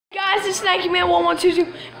guys, it's Snacky Man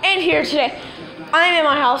 1122, and here today, I'm in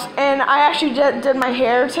my house, and I actually did my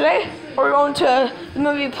hair today. We're going to the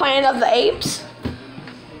movie Planet of the Apes.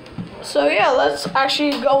 So yeah, let's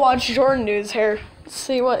actually go watch Jordan do his hair. Let's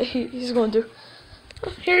see what he's going to do.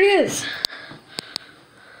 Here he is.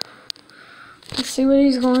 Let's see what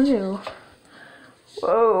he's going to do.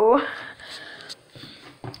 Whoa.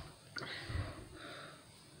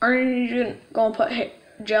 Aren't you going to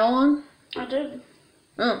put gel on? I did.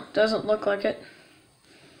 Oh, doesn't look like it.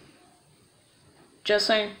 Just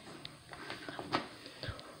saying.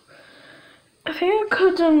 I think I could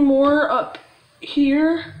have done more up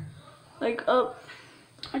here. Like up.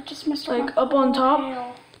 I just messed up. Like up on top.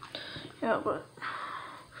 Hair. Yeah, but.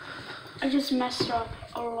 I just messed up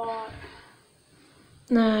a lot.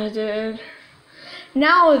 Nah, I did.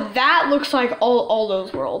 Now that looks like all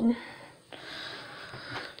those world.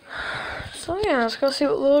 So yeah, let's go see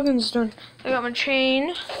what Logan's doing. I got my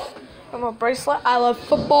chain, got my bracelet. I love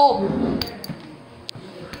football.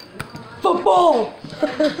 Football!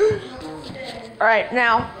 Alright,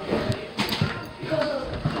 now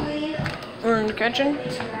we're in the kitchen.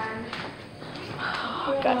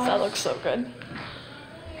 Oh, guys, that looks so good.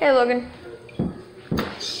 Hey, Logan.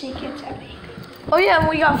 She gets at me. Oh yeah, and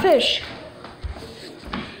we got fish.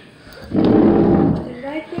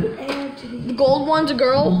 The gold one's a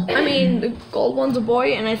girl. I mean, the gold one's a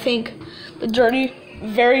boy, and I think the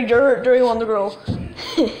very dirty one's a girl.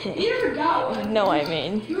 You got one. No, I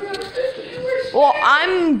mean. Well,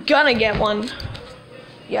 I'm gonna get one.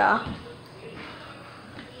 Yeah.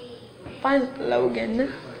 Find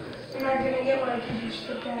Logan. I'm not gonna get one because you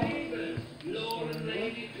spit that.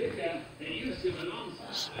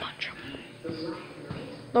 Just punch him.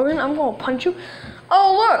 Logan, I'm gonna punch you.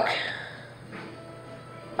 Oh, look!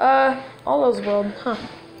 All those world, huh?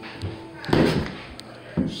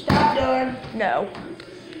 Stop doing. No.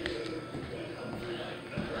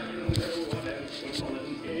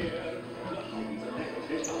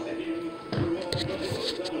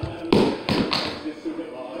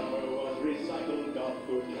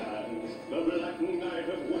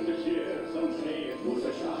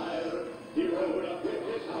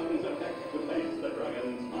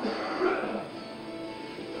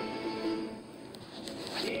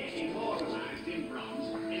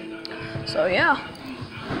 So yeah,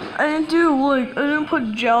 I didn't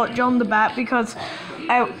put gel on the back because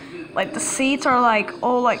the seats are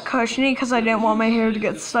all cushiony because I didn't want my hair to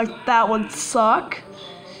get stuck. That would suck.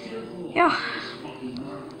 Yeah.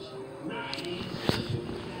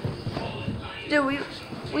 Dude,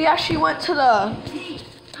 we actually went to the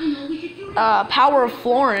Power of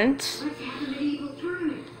Florence.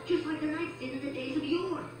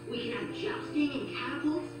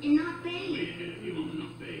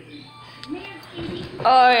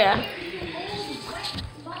 Oh yeah.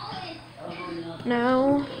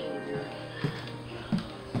 Now,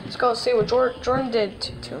 let's go see what Jordan did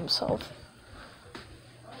to himself.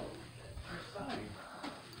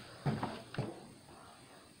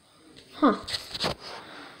 Huh.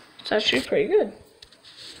 It's actually pretty good.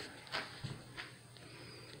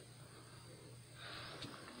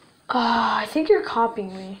 I think you're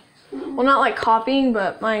copying me. Well, not like copying,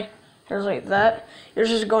 but my hair's like that. Yours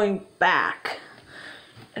is going back.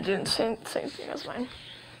 I didn't say the same thing as mine.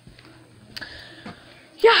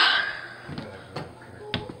 Yeah.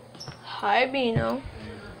 Hi, Bino.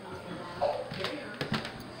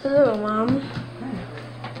 Hello, Mom.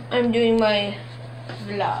 I'm doing my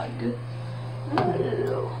vlog.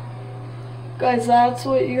 Hello. Guys, that's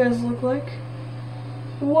what you guys look like.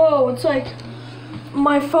 Whoa, it's like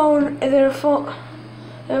my phone and then a phone.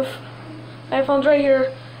 If my phone's right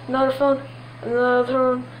here, another phone, another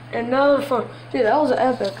phone, another phone. Dude, that was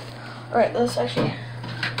epic. Alright, let's actually.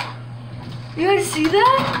 You guys see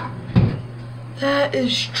that? That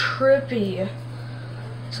is trippy.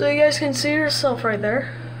 So you guys can see yourself right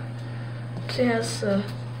there. She has the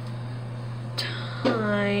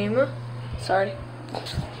time. Sorry.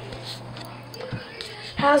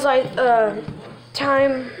 Has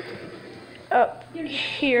time up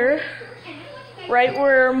here. Right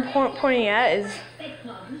where I'm pointing at is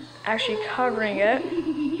actually covering it.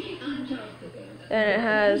 And it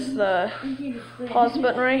has the pause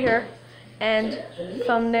button right here and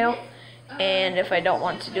thumbnail. And if I don't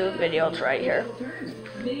want to do a video, it's right here.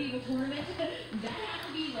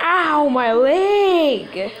 Ow, my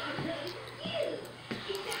leg!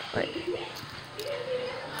 Wait.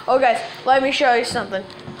 Oh guys, let me show you something.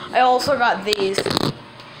 I also got these.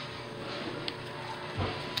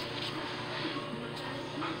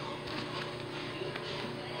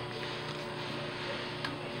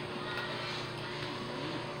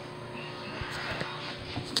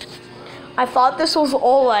 I thought this was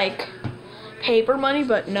all like paper money,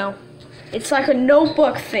 but no. It's like a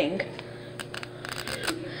notebook thing.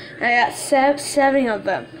 I got seven of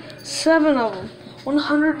them. 7 of them.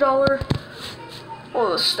 $100.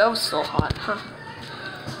 Oh, the stove's still hot, huh?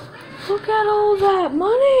 Look at all that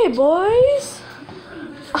money, boys.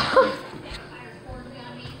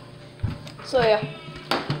 So yeah.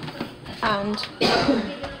 And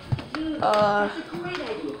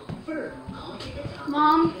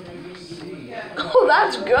Mom. oh,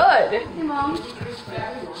 that's good. Hey, Mom.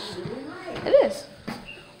 It is.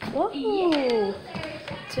 Whoa.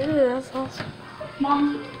 Dude, that's awesome.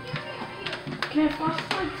 Mom. Can I flush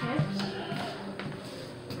my tips?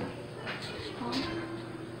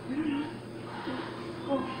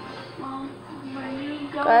 Oh, Mom, when you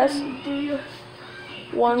go Guys, and do your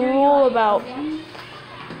one rule about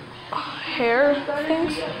hair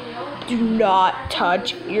things: do not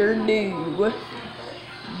touch your do.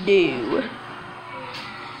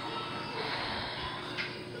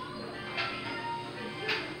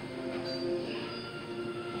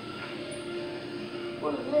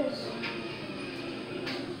 What is this?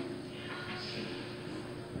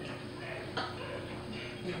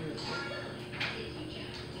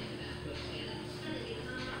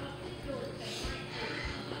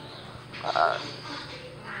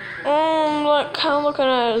 Like kind of looking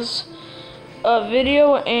at his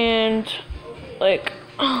video and like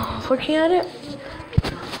looking at it.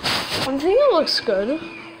 I think it looks good.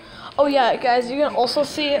 Oh yeah, guys, you can also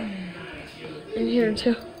see it in here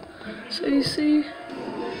too. So you see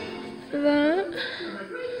that?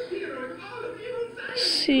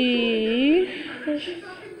 See?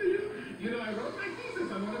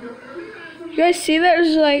 You guys see that?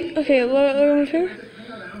 It's like, okay, look over here.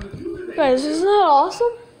 Guys, isn't that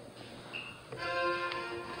awesome?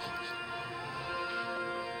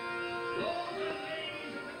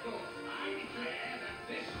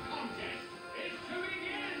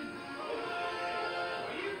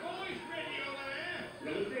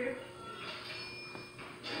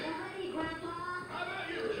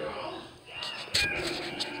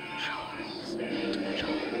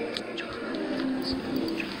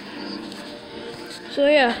 So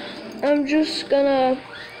yeah, I'm just gonna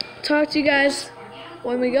talk to you guys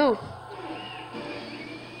when we go.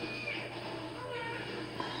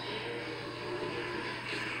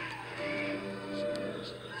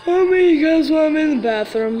 I'll meet you guys when I'm in the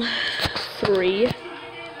bathroom. 3,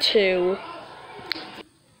 2.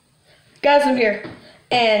 Guys, I'm here.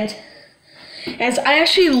 And as I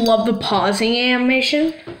actually love the pausing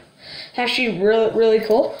animation. It's actually really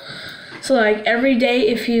cool. So like every day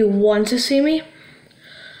if you want to see me,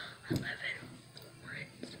 I live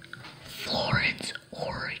in Florence,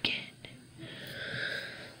 Oregon.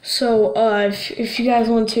 So if you guys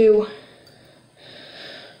want to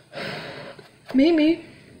meet me,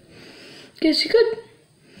 guess you could.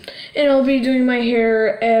 And I'll be doing my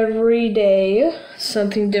hair every day,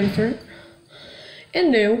 something different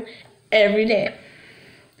and new every day.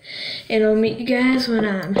 And I'll meet you guys when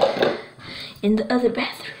I'm in the other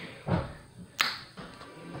bathroom.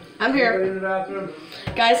 I'm here. In the bathroom?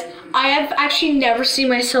 Guys, I have actually never seen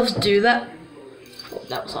myself do that. Oh,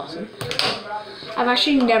 that was awesome. I've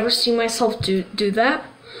actually never seen myself do that.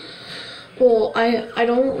 Well, I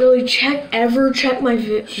don't really ever check my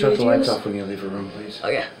videos. Shut the lights off when you leave the room, please.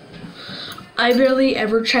 Okay. I barely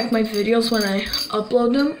ever check my videos when I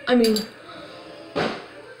upload them. I mean,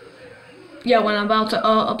 yeah, when I'm about to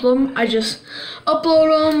upload them, I just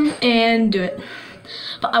upload them and do it.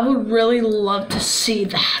 But I would really love to see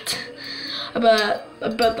that. I bet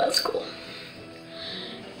that's cool.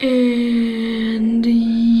 And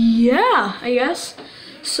yeah, I guess.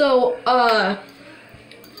 So,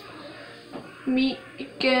 meet you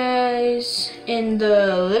guys in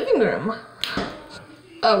the living room.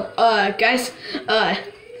 Oh, guys,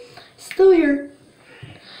 still here.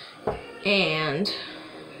 And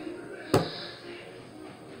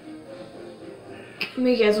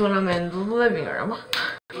meet you guys when I'm in the living room.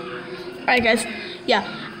 Alright guys, yeah,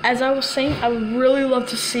 as I was saying, I would really love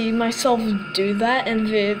to see myself do that in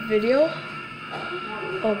the video.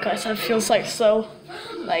 Oh guys, that feels like so,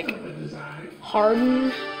 like,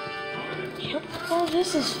 hardened. Yep, oh,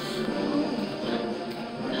 this is,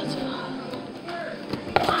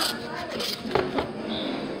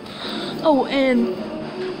 oh, and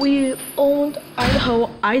we owned Idaho.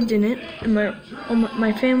 I didn't, and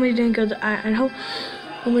my family didn't go to Idaho.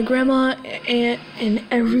 Well, my grandma and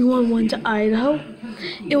everyone went to Idaho.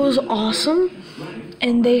 It was awesome,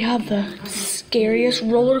 and they have the scariest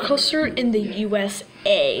roller coaster in the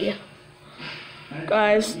USA.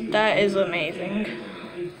 Guys, that is amazing.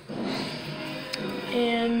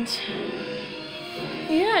 And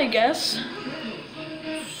yeah, I guess.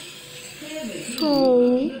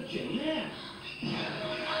 So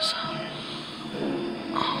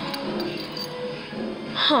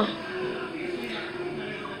huh.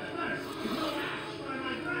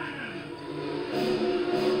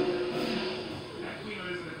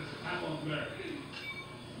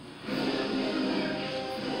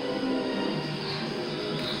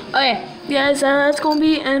 Okay, guys, that's gonna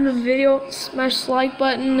be the end of the video. Smash the like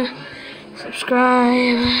button,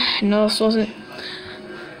 subscribe. No, this wasn't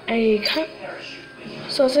a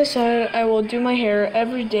so as I said, I will do my hair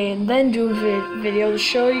every day and then do a video to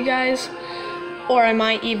show you guys, or I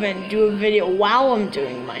might even do a video while I'm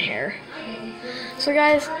doing my hair. So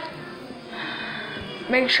guys,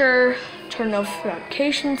 make sure turn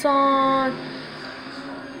notifications on,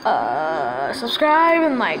 subscribe,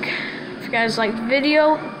 and like. If you guys like the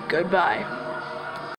video, goodbye.